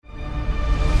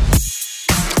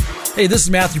Hey, this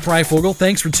is Matthew Pryfogle.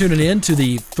 Thanks for tuning in to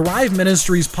the Thrive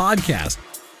Ministries podcast.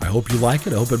 I hope you like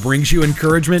it. I hope it brings you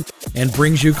encouragement and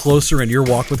brings you closer in your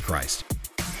walk with Christ.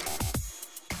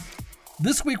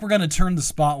 This week, we're going to turn the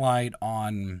spotlight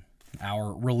on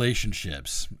our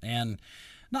relationships, and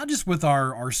not just with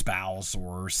our spouse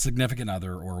or significant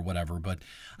other or whatever, but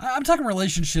I'm talking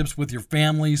relationships with your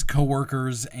families,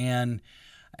 coworkers, and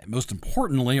most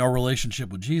importantly, our relationship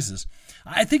with Jesus.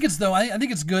 I think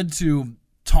it's good to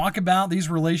talk about these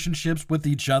relationships with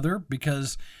each other,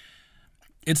 because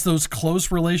it's those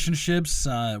close relationships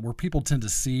where people tend to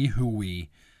see who we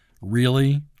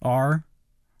really are,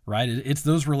 right? It's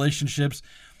those relationships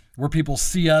where people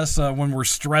see us when we're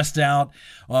stressed out,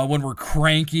 when we're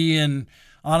cranky, and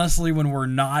honestly, when we're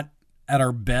not at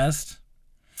our best.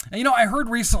 And I heard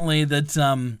recently that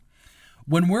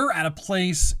when we're at a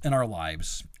place in our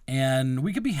lives, and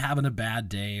we could be having a bad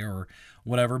day or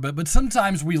whatever, but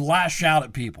sometimes we lash out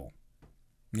at people,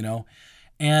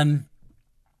 and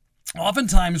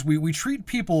oftentimes we treat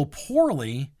people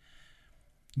poorly,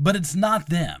 but it's not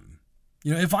them.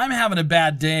 If I'm having a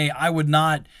bad day, I would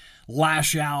not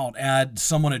lash out at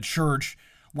someone at church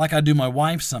like I do my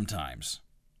wife sometimes.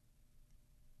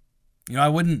 I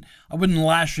wouldn't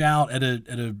lash out at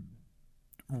a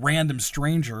random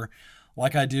stranger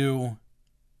like I do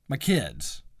my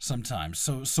kids sometimes.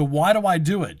 So why do I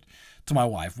do it to my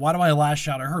wife? Why do I lash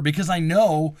out at her? Because I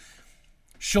know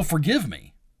she'll forgive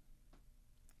me.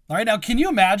 All right, now can you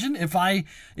imagine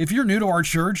if you're new to our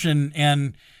church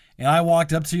and I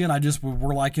walked up to you and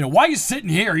we're like, why are you sitting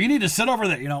here? You need to sit over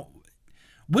there.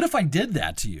 What if I did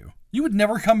that to you? You would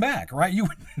never come back, right? You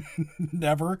would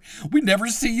we'd never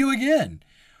see you again.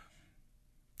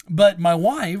 But my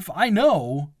wife, I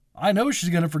know she's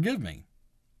going to forgive me.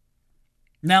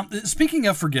 Now, speaking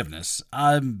of forgiveness,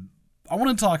 I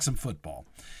want to talk some football.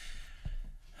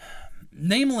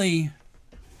 Namely,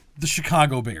 the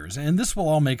Chicago Bears. And this will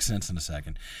all make sense in a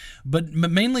second. But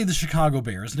mainly the Chicago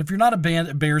Bears. And if you're not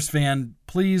a Bears fan,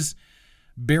 please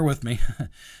bear with me.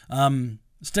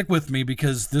 Stick with me,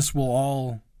 because this will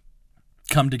all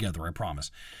come together, I promise.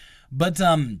 But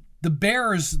the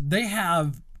Bears, they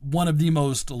have one of the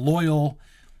most loyal,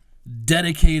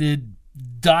 dedicated,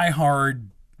 diehard,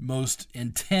 most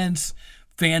intense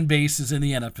fan bases in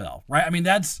the NFL, right? I mean,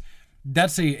 that's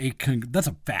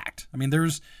a fact. I mean,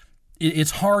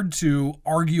 it's hard to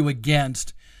argue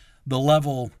against the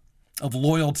level of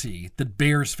loyalty that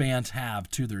Bears fans have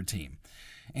to their team.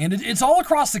 And it's all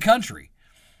across the country.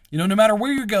 No matter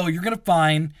where you go, you're going to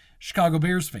find Chicago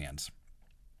Bears fans.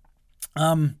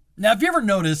 Now, if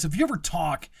you ever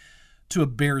talk to a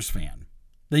Bears fan,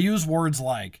 they use words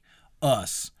like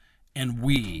us and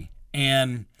we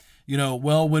and,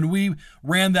 well, when we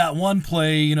ran that one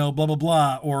play, blah, blah,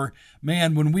 blah, or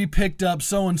man, when we picked up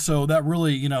so-and-so, that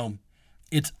really,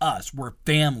 it's us. We're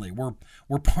family.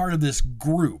 We're part of this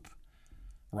group,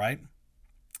 right?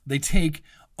 They take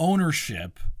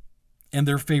ownership in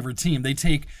their favorite team. They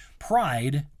take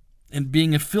pride in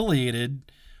being affiliated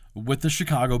with the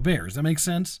Chicago Bears. That makes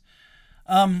sense?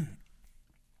 And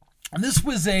this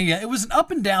was it was an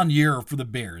up and down year for the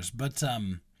Bears, but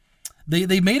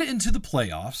they made it into the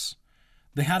playoffs.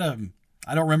 They had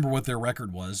I don't remember what their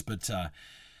record was, but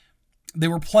they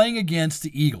were playing against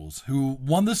the Eagles, who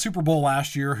won the Super Bowl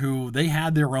last year, who they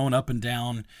had their own up and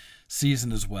down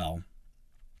season as well.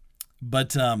 But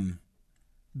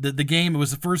the game, it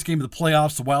was the first game of the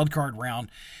playoffs, the wild card round,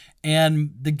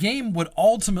 and the game would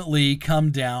ultimately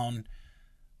come down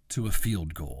to a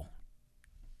field goal.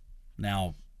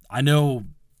 Now, I know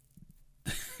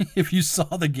if you saw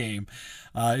the game,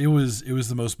 it was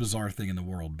the most bizarre thing in the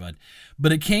world, but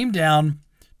it came down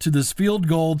to this field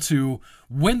goal to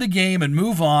win the game and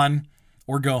move on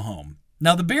or go home.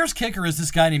 Now, the Bears kicker is this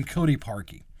guy named Cody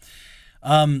Parkey.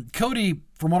 Cody,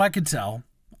 from what I could tell,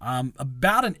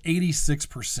 about an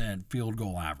 86% field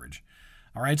goal average.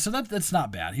 All right, so that's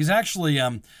not bad. He's actually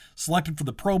selected for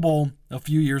the Pro Bowl a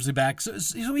few years back, so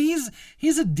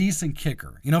he's a decent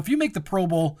kicker. If you make the Pro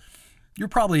Bowl, you're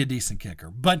probably a decent kicker.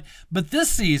 But this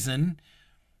season,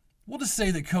 we'll just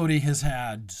say that Cody has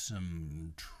had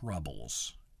some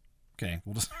troubles. Okay,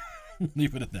 we'll just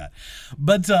leave it at that.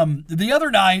 But the other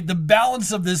night, the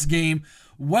balance of this game,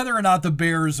 whether or not the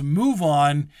Bears move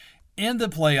on in the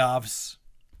playoffs,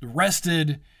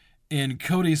 rested in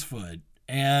Cody's foot,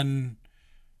 and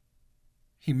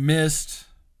he missed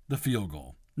the field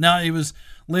goal. Now, it was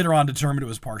later on determined it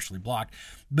was partially blocked.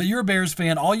 But you're a Bears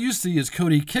fan. All you see is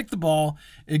Cody kick the ball.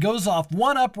 It goes off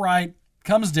one upright,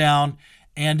 comes down,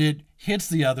 and it hits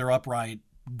the other upright.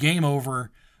 Game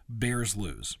over. Bears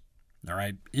lose. All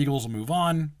right. Eagles will move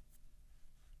on.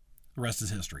 The rest is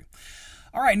history.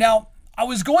 All right, now I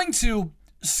was going to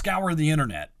scour the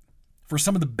internet for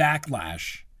some of the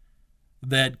backlash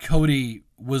that Cody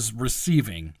was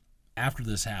receiving after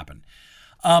this happened.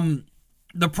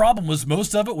 The problem was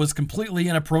most of it was completely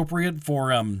inappropriate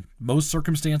for most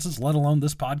circumstances, let alone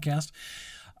this podcast.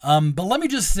 But let me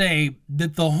just say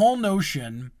that the whole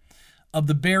notion of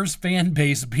the Bears fan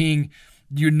base being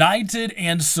united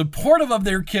and supportive of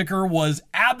their kicker was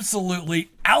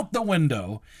absolutely out the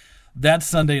window that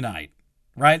Sunday night,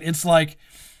 right? It's like,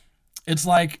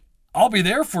 I'll be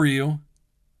there for you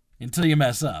until you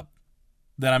mess up.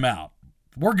 Then I'm out.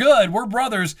 We're good. We're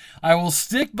brothers. I will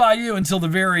stick by you until the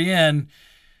very end.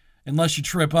 Unless you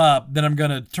trip up, then I'm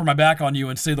going to turn my back on you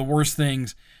and say the worst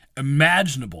things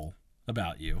imaginable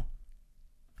about you.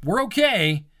 We're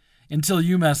okay until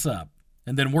you mess up,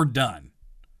 and then we're done.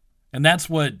 And that's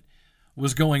what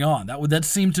was going on. That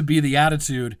seemed to be the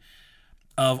attitude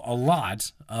of a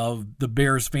lot of the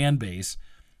Bears fan base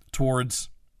towards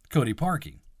Cody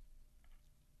Parkey.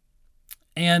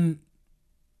 And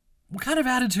what kind of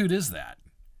attitude is that?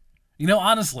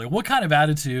 Honestly, what kind of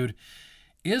attitude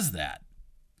is that?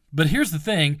 But here's the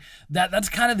thing, that's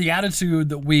kind of the attitude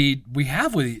that we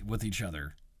have with each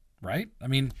other, right? I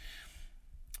mean,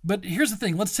 but here's the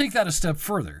thing, let's take that a step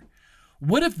further.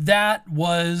 What if that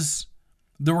was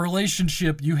the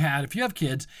relationship you had, if you have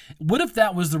kids, what if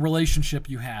that was the relationship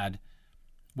you had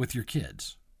with your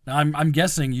kids? Now, I'm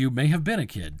guessing you may have been a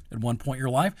kid at one point in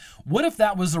your life. What if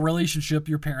that was the relationship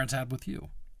your parents had with you?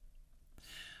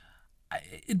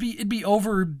 It'd be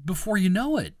over before you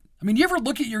know it. I mean, you ever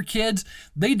look at your kids,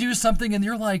 they do something and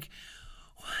you're like,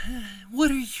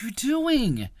 what are you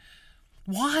doing?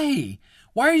 Why?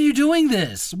 Why are you doing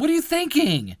this? What are you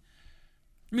thinking?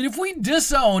 I mean, if we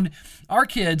disowned our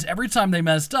kids every time they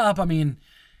messed up, I mean,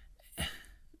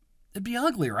 it'd be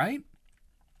ugly, right?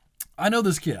 I know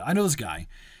this guy,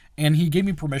 and he gave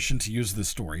me permission to use this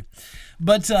story.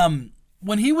 But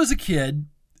when he was a kid,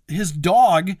 his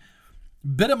dog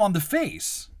bit him on the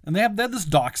face. And they have this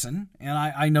dachshund, and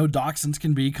I know dachshunds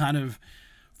can be kind of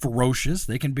ferocious.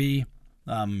 They can be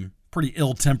pretty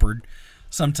ill-tempered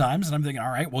sometimes. And I'm thinking,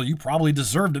 all right, well, you probably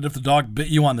deserved it if the dog bit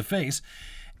you on the face.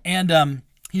 And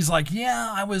he's like,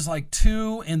 yeah, I was like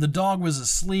 2, and the dog was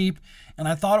asleep, and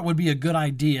I thought it would be a good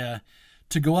idea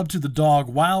to go up to the dog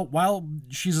while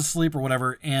she's asleep or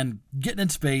whatever and get in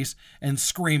its face and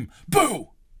scream, boo!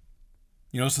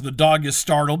 So the dog is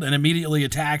startled and immediately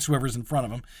attacks whoever's in front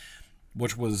of him,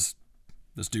 which was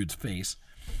this dude's face.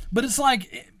 But it's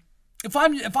like, if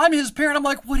I'm his parent, I'm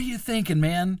like, what are you thinking,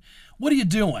 man? What are you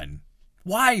doing?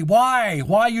 Why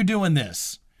are you doing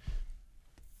this?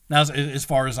 Now, as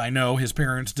far as I know, his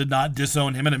parents did not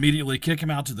disown him and immediately kick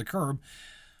him out to the curb.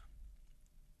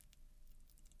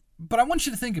 But I want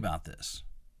you to think about this.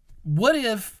 What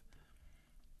if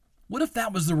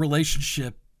that was the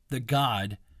relationship that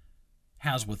God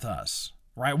has with us?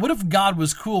 Right? What if God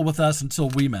was cool with us until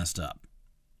we messed up?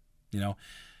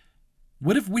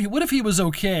 What if he was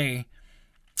okay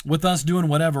with us doing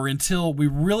whatever until we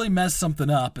really messed something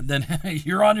up and then hey,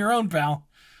 you're on your own, pal?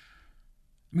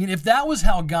 I mean, if that was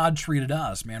how God treated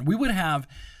us, man, we would have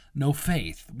no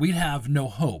faith. We'd have no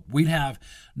hope. We'd have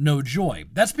no joy.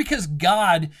 That's because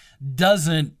God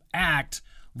doesn't act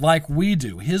like we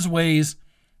do. His ways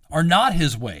are not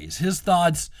his ways. His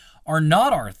thoughts are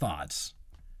not our thoughts.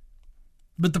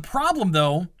 But the problem,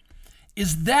 though,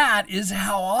 is that is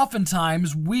how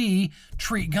oftentimes we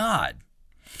treat God.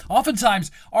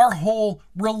 Oftentimes, our whole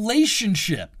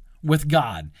relationship with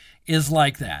God is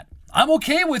like that. I'm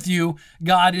okay with you,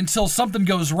 God, until something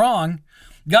goes wrong.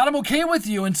 God, I'm okay with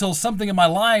you until something in my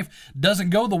life doesn't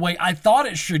go the way I thought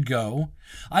it should go.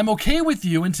 I'm okay with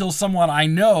you until someone I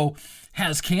know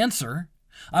has cancer.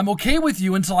 I'm okay with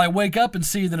you until I wake up and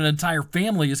see that an entire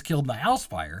family is killed in a house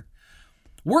fire.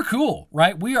 We're cool,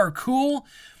 right? We are cool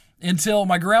until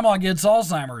my grandma gets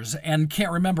Alzheimer's and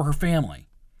can't remember her family.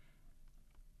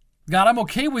 God, I'm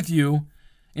okay with you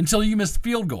until you miss the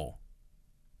field goal.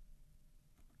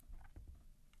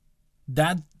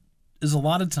 That is a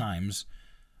lot of times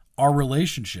our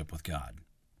relationship with God.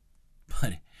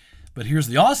 But here's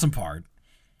the awesome part.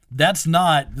 That's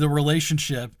not the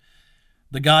relationship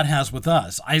that God has with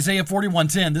us. Isaiah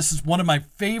 41:10, this is one of my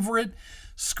favorite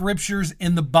scriptures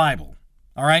in the Bible.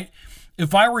 All right?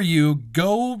 If I were you,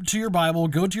 go to your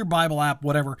Bible app,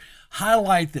 whatever,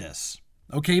 highlight this.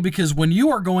 Okay? Because when you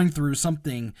are going through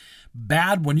something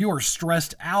bad, when you are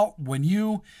stressed out, when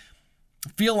you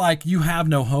feel like you have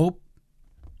no hope,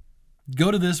 go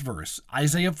to this verse,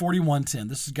 Isaiah 41:10.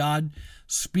 This is God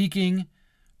speaking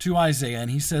to Isaiah,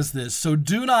 and he says this, "So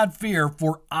do not fear,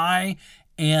 for I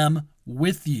am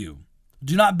with you.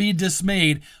 Do not be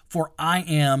dismayed, for I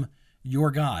am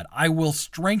your God. I will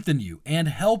strengthen you and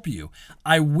help you.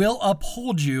 I will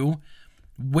uphold you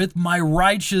with my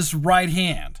righteous right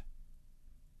hand.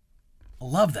 I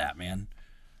love that, man.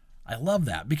 I love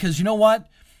that because you know what?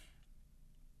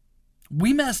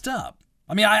 We messed up.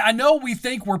 I mean, I know we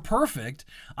think we're perfect.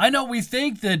 I know we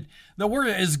think that we're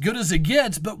as good as it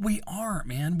gets, but we aren't,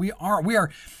 man. We aren't. We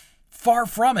are far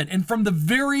from it. And from the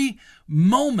very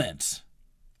moment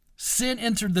sin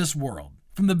entered this world,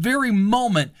 from the very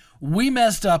moment we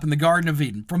messed up in the Garden of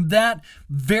Eden, from that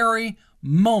very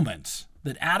moment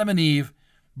that Adam and Eve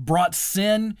brought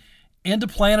sin into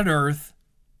planet Earth,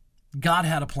 God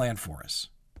had a plan for us.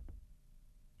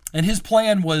 And his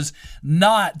plan was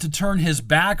not to turn his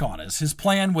back on us. His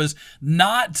plan was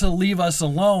not to leave us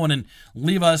alone and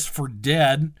leave us for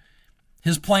dead.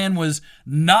 His plan was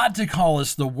not to call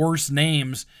us the worst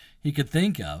names he could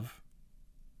think of.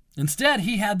 Instead,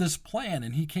 he had this plan,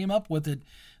 and he came up with it,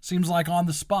 seems like on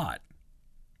the spot.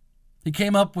 He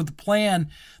came up with a plan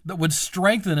that would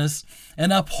strengthen us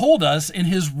and uphold us in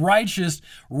his righteous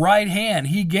right hand.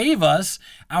 He gave us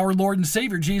our Lord and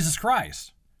Savior, Jesus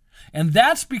Christ. And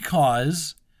that's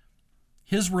because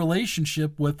his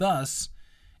relationship with us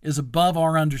is above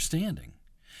our understanding.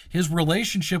 His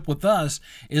relationship with us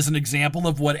is an example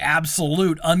of what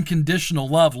absolute unconditional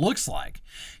love looks like.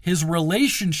 His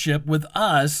relationship with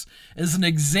us is an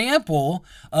example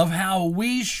of how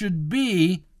we should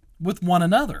be with one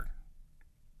another.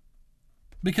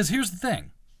 Because here's the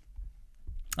thing,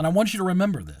 and I want you to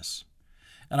remember this,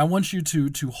 and I want you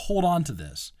to hold on to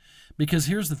this, because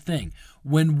here's the thing.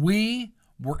 When we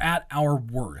were at our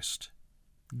worst,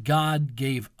 God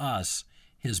gave us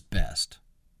his best.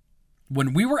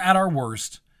 When we were at our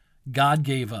worst, God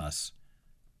gave us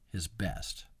his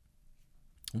best.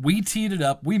 We teed it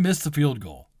up. We missed the field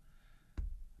goal.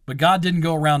 But God didn't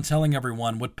go around telling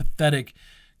everyone what pathetic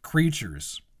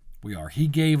creatures we are. He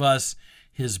gave us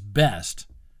his best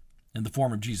in the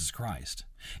form of Jesus Christ.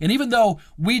 And even though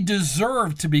we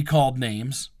deserve to be called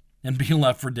names and be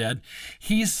left for dead,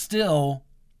 he still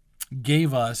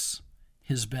gave us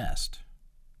his best.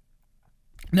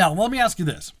 Now, let me ask you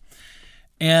this.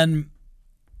 And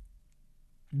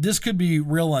this could be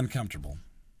real uncomfortable.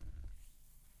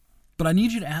 But I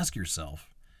need you to ask yourself,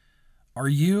 are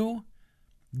you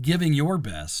giving your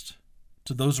best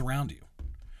to those around you?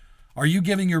 Are you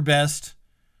giving your best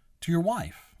to your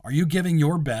wife? Are you giving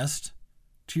your best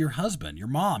to your husband, your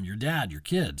mom, your dad, your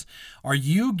kids? Are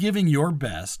you giving your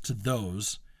best to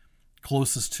those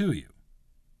closest to you?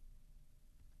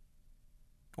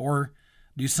 Or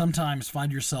do you sometimes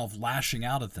find yourself lashing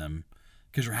out at them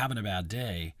because you're having a bad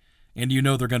day and you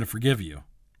know they're going to forgive you?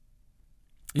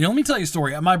 You know, let me tell you a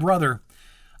story. My brother,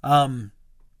 I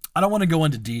don't want to go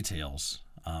into details,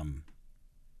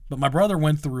 but my brother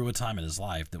went through a time in his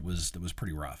life that was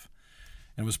pretty rough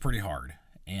and was pretty hard.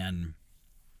 And,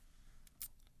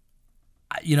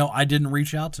 you know, I didn't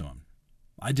reach out to him.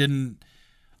 I didn't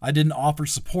offer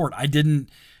support. I didn't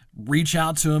reach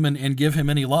out to him and give him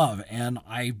any love. And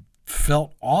I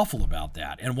felt awful about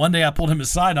that. And one day I pulled him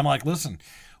aside. And I'm like, listen,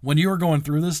 when you were going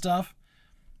through this stuff,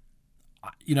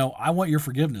 you know, I want your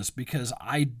forgiveness because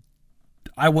I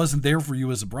wasn't there for you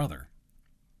as a brother.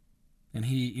 And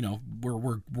he, you know,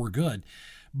 we're good.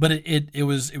 But it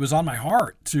was on my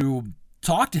heart to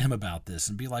talk to him about this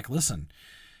and be like, listen,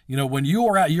 you know, when you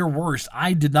were at your worst,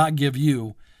 I did not give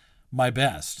you my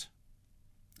best.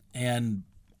 And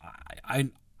I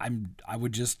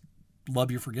would just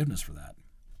love your forgiveness for that.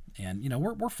 And, you know,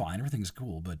 we're fine. Everything's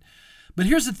cool. But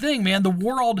here's the thing, man. The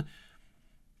world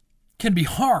can be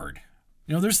hard.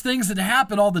 You know, there's things that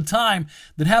happen all the time,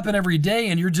 that happen every day,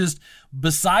 and you're just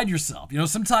beside yourself. You know,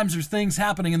 sometimes there's things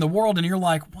happening in the world, and you're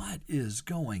like, what is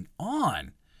going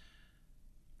on?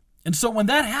 And so when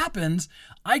that happens,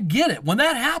 I get it. When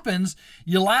that happens,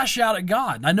 you lash out at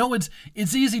God. And I know it's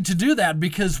easy to do that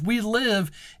because we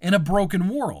live in a broken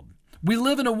world. We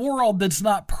live in a world that's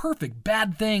not perfect.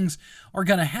 Bad things are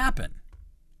going to happen.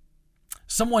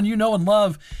 Someone you know and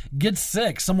love gets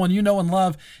sick. Someone you know and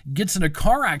love gets in a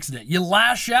car accident. You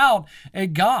lash out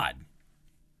at God.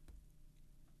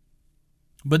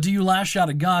 But do you lash out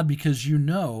at God because you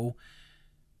know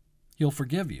he'll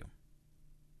forgive you?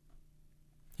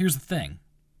 Here's the thing.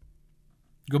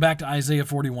 Go back to Isaiah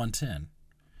 41:10.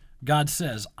 God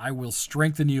says, I will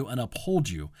strengthen you and uphold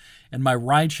you in my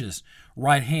righteous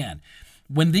right hand.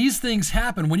 When these things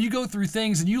happen, when you go through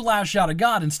things and you lash out at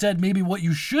God, instead, maybe what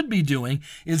you should be doing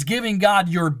is giving God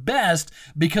your best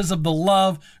because of the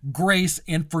love, grace,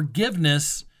 and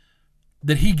forgiveness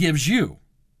that he gives you.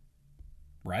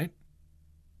 Right?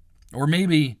 Or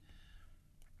maybe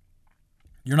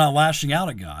you're not lashing out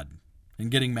at God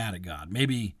and getting mad at God.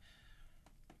 Maybe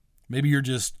you're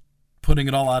just putting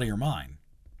it all out of your mind.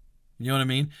 You know what I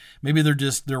mean? Maybe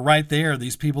they're right there,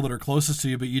 these people that are closest to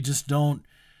you, but you don't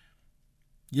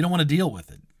want to deal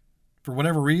with it. For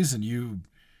whatever reason, you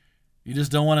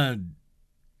just don't want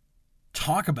to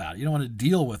talk about it. You don't want to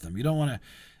deal with them. You don't want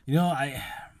to, I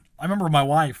remember my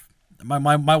wife.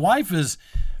 My wife is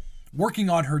working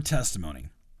on her testimony.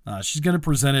 She's going to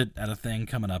present it at a thing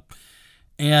coming up.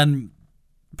 And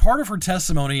part of her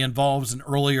testimony involves an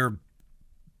earlier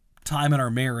time in our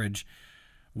marriage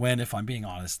when, if I'm being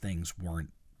honest, things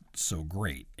weren't so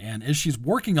great. And as she's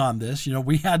working on this,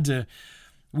 we had to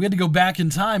go back in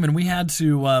time, and we had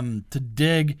to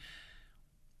dig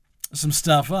some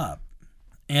stuff up.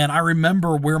 And I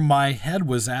remember where my head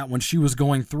was at when she was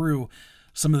going through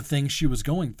some of the things she was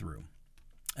going through.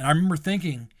 And I remember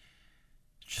thinking,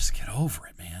 just get over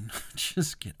it, man.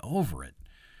 Just get over it.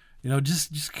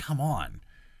 Just come on.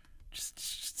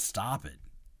 Just stop it.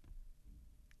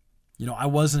 I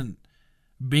wasn't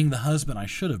being the husband I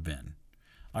should have been.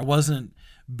 I wasn't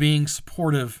being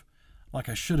supportive like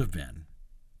I should have been.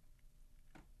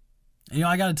 And,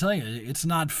 I got to tell you, it's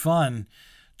not fun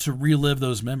to relive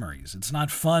those memories. It's not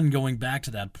fun going back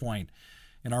to that point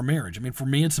in our marriage. I mean, for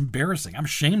me, it's embarrassing. I'm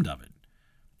ashamed of it.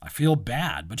 I feel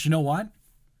bad. But you know what?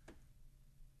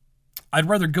 I'd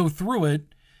rather go through it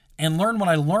and learn what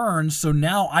I learned so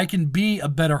now I can be a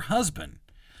better husband.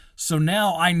 So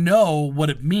now I know what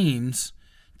it means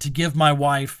to give my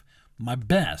wife my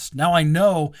best. Now I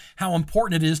know how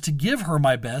important it is to give her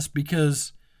my best,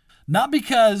 not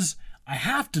because I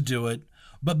have to do it,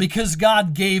 but because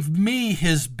God gave me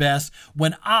his best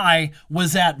when I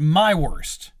was at my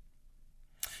worst.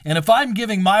 And if I'm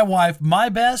giving my wife my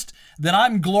best, then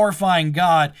I'm glorifying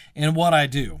God in what I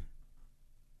do.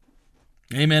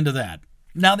 Amen to that.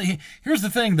 Now, here's the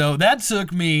thing, though. That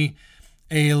took me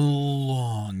a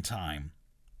long time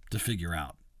to figure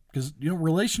out. Because,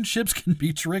 relationships can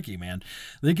be tricky, man.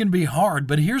 They can be hard.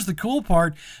 But here's the cool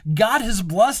part. God has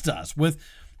blessed us with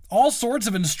all sorts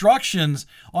of instructions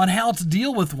on how to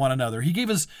deal with one another. He gave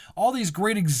us all these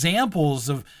great examples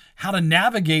of how to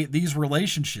navigate these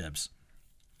relationships.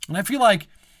 And I feel like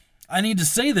I need to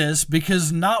say this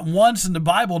because not once in the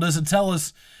Bible does it tell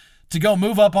us to go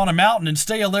move up on a mountain and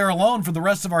stay there alone for the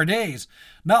rest of our days.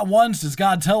 Not once does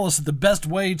God tell us that the best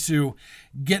way to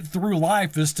get through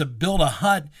life is to build a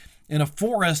hut in a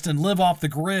forest and live off the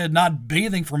grid, not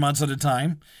bathing for months at a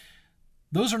time.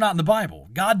 Those are not in the Bible.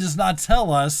 God does not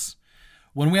tell us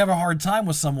when we have a hard time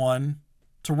with someone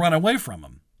to run away from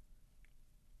them.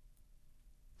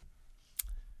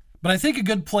 But I think a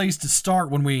good place to start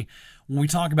when we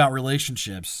talk about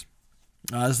relationships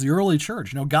is the early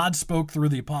church. God spoke through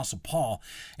the Apostle Paul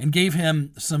and gave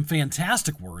him some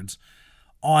fantastic words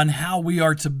on how we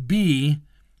are to be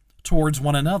towards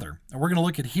one another. And we're going to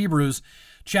look at Hebrews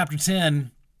chapter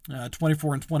 10,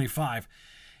 24 and 25.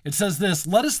 It says this: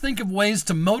 "Let us think of ways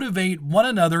to motivate one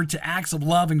another to acts of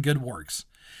love and good works.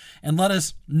 And let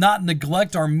us not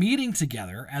neglect our meeting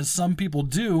together, as some people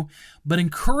do, but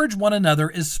encourage one another,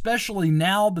 especially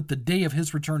now that the day of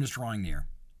his return is drawing near."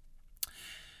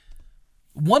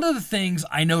 One of the things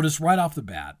I noticed right off the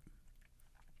bat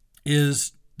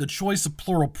is the choice of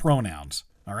plural pronouns,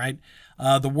 all right?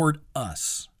 The word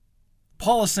us.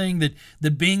 Paul is saying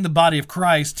that being the body of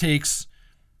Christ takes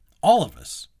all of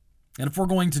us. And if we're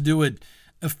going to do it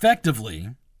effectively,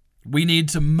 we need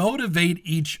to motivate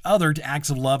each other to acts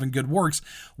of love and good works.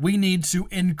 We need to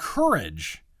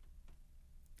encourage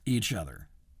each other.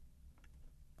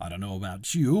 I don't know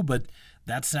about you, but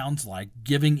that sounds like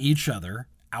giving each other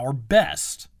our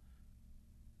best.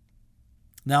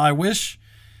 Now, I wish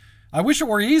it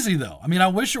were easy, though. I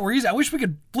wish it were easy. I wish we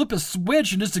could flip a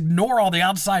switch and just ignore all the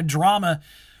outside drama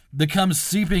that comes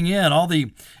seeping in, all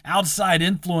the outside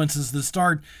influences that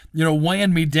start,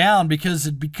 weighing me down, because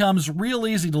it becomes real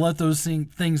easy to let those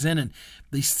things in, and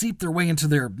they seep their way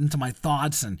into my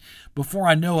thoughts, and before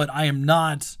I know it, I am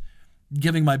not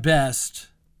giving my best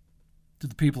to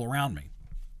the people around me.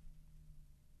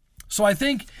 So I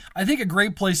think a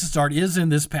great place to start is in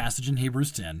this passage in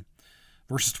Hebrews 10,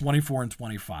 verses 24 and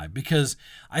 25, because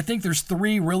I think there's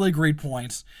three really great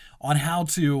points on how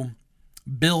to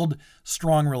build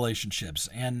strong relationships.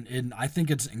 And I think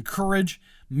it's encourage,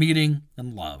 meeting,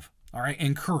 and love. All right,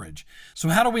 encourage. So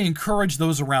how do we encourage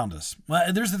those around us?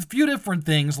 Well, there's a few different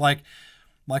things, like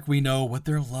we know what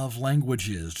their love language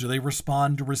is. Do they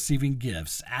respond to receiving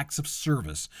gifts, acts of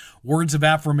service, words of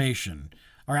affirmation?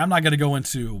 All right, I'm not going to go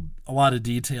into a lot of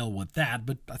detail with that,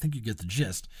 but I think you get the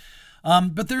gist.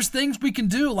 But there's things we can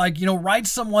do, like, write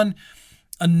someone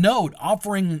a note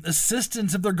offering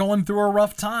assistance if they're going through a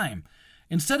rough time.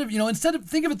 Instead of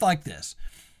think of it like this.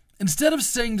 Instead of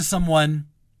saying to someone,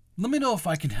 let me know if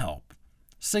I can help,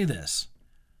 say this: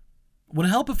 would it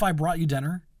help if I brought you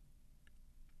dinner?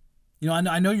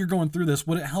 I know you're going through this.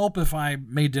 Would it help if I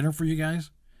made dinner for you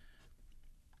guys?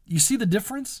 You see the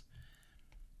difference?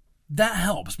 That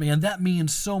helps, man. That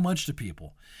means so much to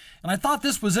people. And I thought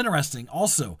this was interesting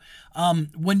also.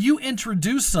 When you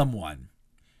introduce someone,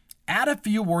 add a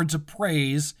few words of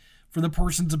praise for the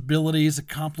person's abilities,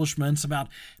 accomplishments, about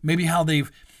maybe how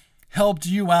they've helped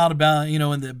you out, about, in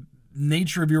the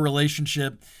nature of your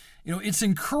relationship. It's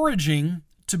encouraging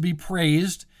to be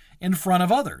praised in front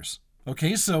of others.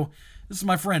 Okay, so this is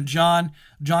my friend John.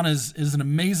 John is an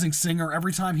amazing singer.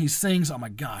 Every time he sings, oh my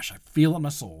gosh, I feel it in my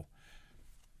soul.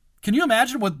 Can you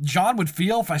imagine what John would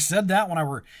feel if I said that when I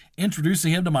were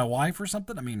introducing him to my wife or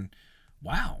something? I mean,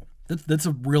 wow, that's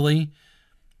a really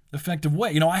effective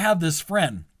way. I have this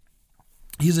friend.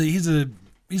 He's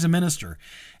a minister,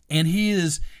 and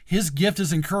his gift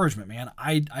is encouragement, man.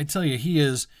 I tell you, he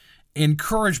has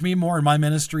encouraged me more in my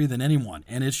ministry than anyone,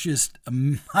 and it's just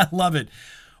I love it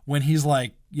when he's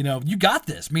like, you got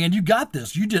this, man. You got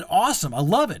this. You did awesome. I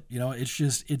love it. It's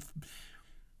just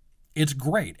it's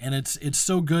great, and it's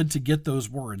so good to get those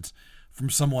words from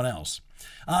someone else.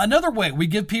 Another way we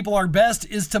give people our best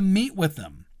is to meet with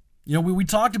them. We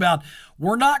talked about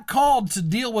we're not called to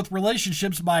deal with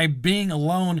relationships by being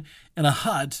alone in a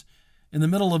hut in the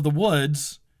middle of the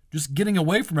woods, just getting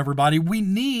away from everybody. We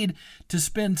need to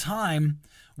spend time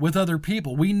with other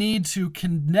people. We need to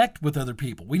connect with other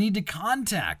people. We need to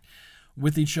contact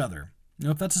with each other.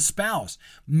 If that's a spouse,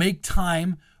 make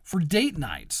time for date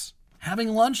nights, having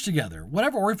lunch together,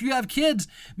 whatever. Or if you have kids,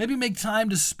 maybe make time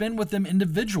to spend with them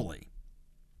individually.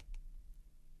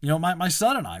 My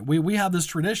son and I, we have this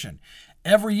tradition.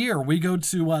 Every year we go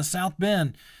to South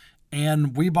Bend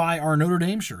and we buy our Notre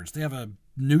Dame shirts. They have a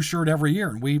new shirt every year,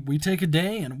 and we take a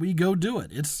day and we go do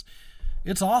it. It's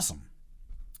awesome.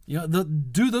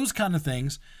 Do those kind of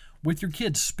things with your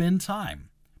kids. Spend time.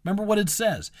 Remember what it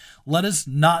says. Let us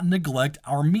not neglect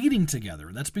our meeting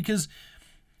together. That's because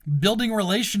building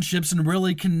relationships and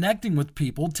really connecting with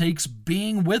people takes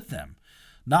being with them.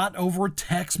 Not over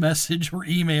text message or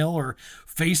email or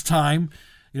FaceTime.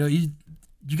 You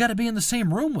got to be in the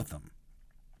same room with them.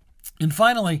 And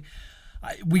finally,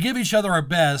 we give each other our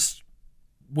best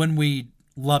when we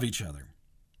love each other.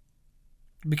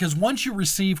 Because once you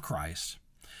receive Christ,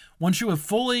 once you have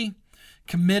fully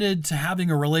committed to having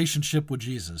a relationship with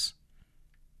Jesus,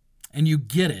 and you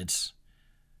get it,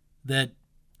 that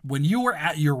when you were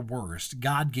at your worst,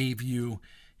 God gave you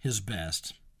his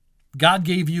best. God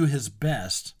gave you his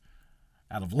best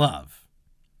out of love.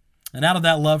 And out of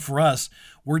that love for us,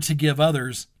 we're to give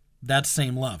others that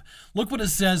same love. Look what it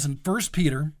says in 1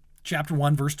 Peter chapter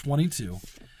 1, verse 22.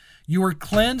 You were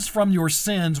cleansed from your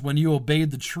sins when you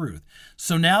obeyed the truth.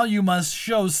 So now you must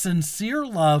show sincere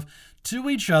love to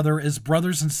each other as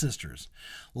brothers and sisters.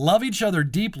 Love each other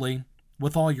deeply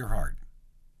with all your heart.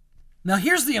 Now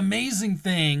here's the amazing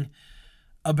thing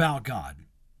about God.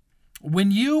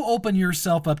 When you open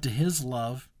yourself up to his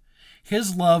love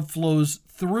flows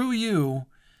through you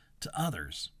to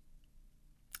others.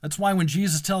 That's why when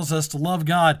Jesus tells us to love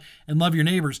God and love your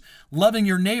neighbors, loving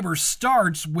your neighbor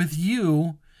starts with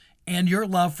you and your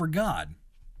love for God.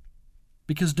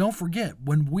 Because don't forget,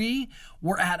 when we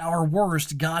were at our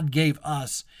worst, God gave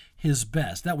us his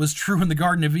best. That was true in the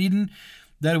Garden of Eden.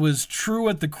 That was true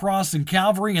at the cross in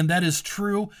Calvary, and that is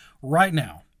true right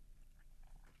now.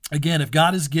 Again, if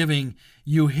God is giving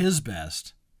you his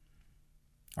best,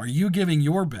 are you giving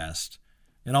your best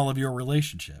in all of your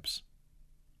relationships?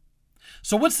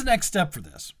 So what's the next step for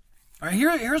this? All right,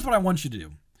 here's what I want you to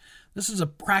do. This is a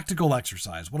practical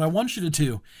exercise. What I want you to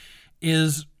do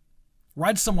is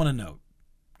write someone a note.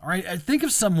 All right, think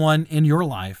of someone in your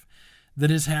life that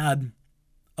has had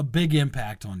a big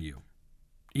impact on you,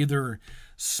 either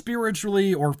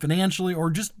spiritually or financially or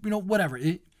just, whatever.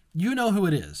 You know who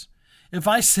it is. If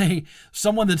I say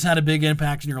someone that's had a big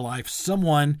impact in your life,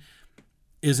 someone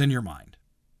is in your mind.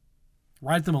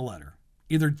 Write them a letter.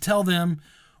 Either tell them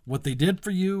what they did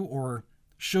for you or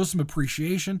show some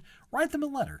appreciation. Write them a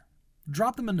letter.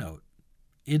 Drop them a note.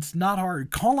 It's not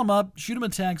hard. Call them up, shoot them a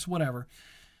text, whatever.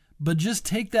 But just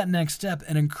take that next step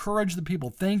and encourage the people.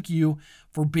 Thank you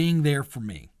for being there for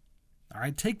me. All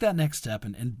right, take that next step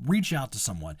and reach out to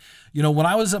someone. When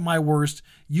I was at my worst,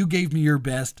 you gave me your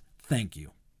best. Thank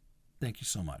you. Thank you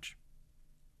so much.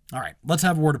 All right, let's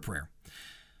have a word of prayer.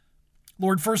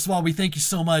 Lord, first of all, we thank you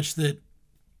so much that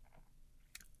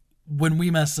when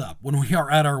we mess up, when we are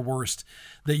at our worst,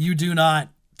 that you do not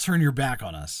turn your back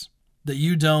on us. that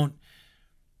you don't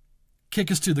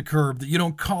kick us to the curb, that you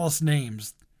don't call us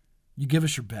names. You give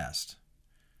us your best.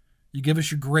 You give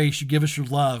us your grace. You give us your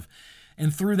love.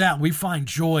 And through that, we find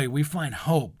joy. We find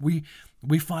hope. We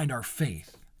find our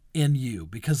faith in you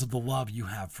because of the love you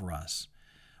have for us.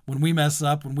 When we mess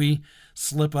up, when we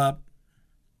slip up,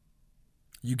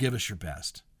 you give us your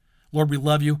best. Lord, we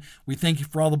love you. We thank you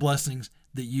for all the blessings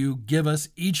that you give us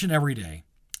each and every day.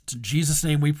 It's in Jesus'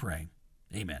 name we pray.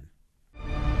 Amen.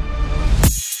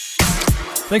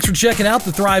 Thanks for checking out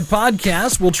the Thrive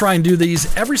Podcast. We'll try and do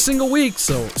these every single week,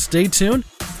 so stay tuned.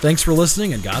 Thanks for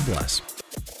listening, and God bless.